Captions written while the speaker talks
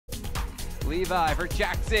Levi for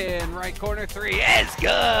Jackson, right corner three, it's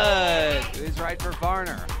good! To his right for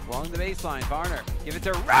Varner, along the baseline, Varner, give it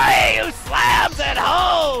to Ray, who slams it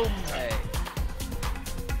home! Hey.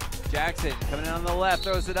 Jackson coming in on the left,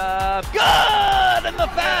 throws it up, good! And the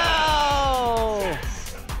foul!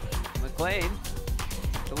 McLean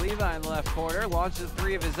to Levi in the left corner, launches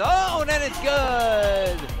three of his own, and it's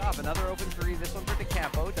good! Another open three, this one for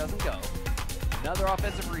DeCampo, doesn't go. Another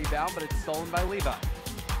offensive rebound, but it's stolen by Levi.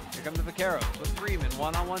 Here come the Vaqueros with Freeman,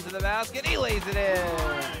 one-on-one to the basket, he lays it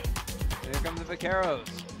in! Here come the Vaqueros.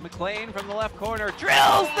 McLean from the left corner,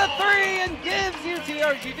 drills the three and gives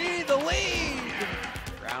UTRGV the lead!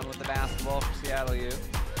 Brown with the basketball for Seattle U.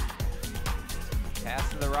 Pass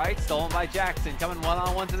to the right, stolen by Jackson, coming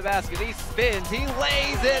one-on-one to the basket, he spins, he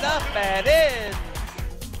lays it up and in!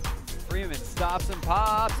 Freeman stops and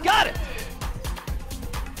pops, got it!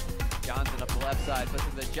 Johnson up the left side, puts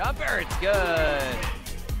in the jumper, it's good!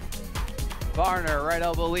 Varner, right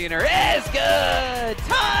elbow leaner, is good!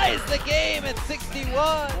 Ties the game at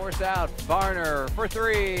 61! Force out, Varner for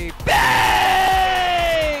three,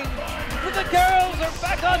 bang! The Vaqueros are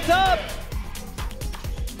back on top!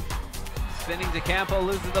 Spinning DeCampo,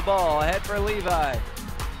 loses the ball, ahead for Levi.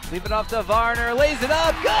 Leave it off to Varner, lays it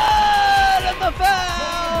up, good! And the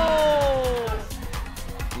foul!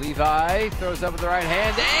 Levi throws up with the right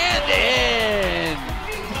hand and in!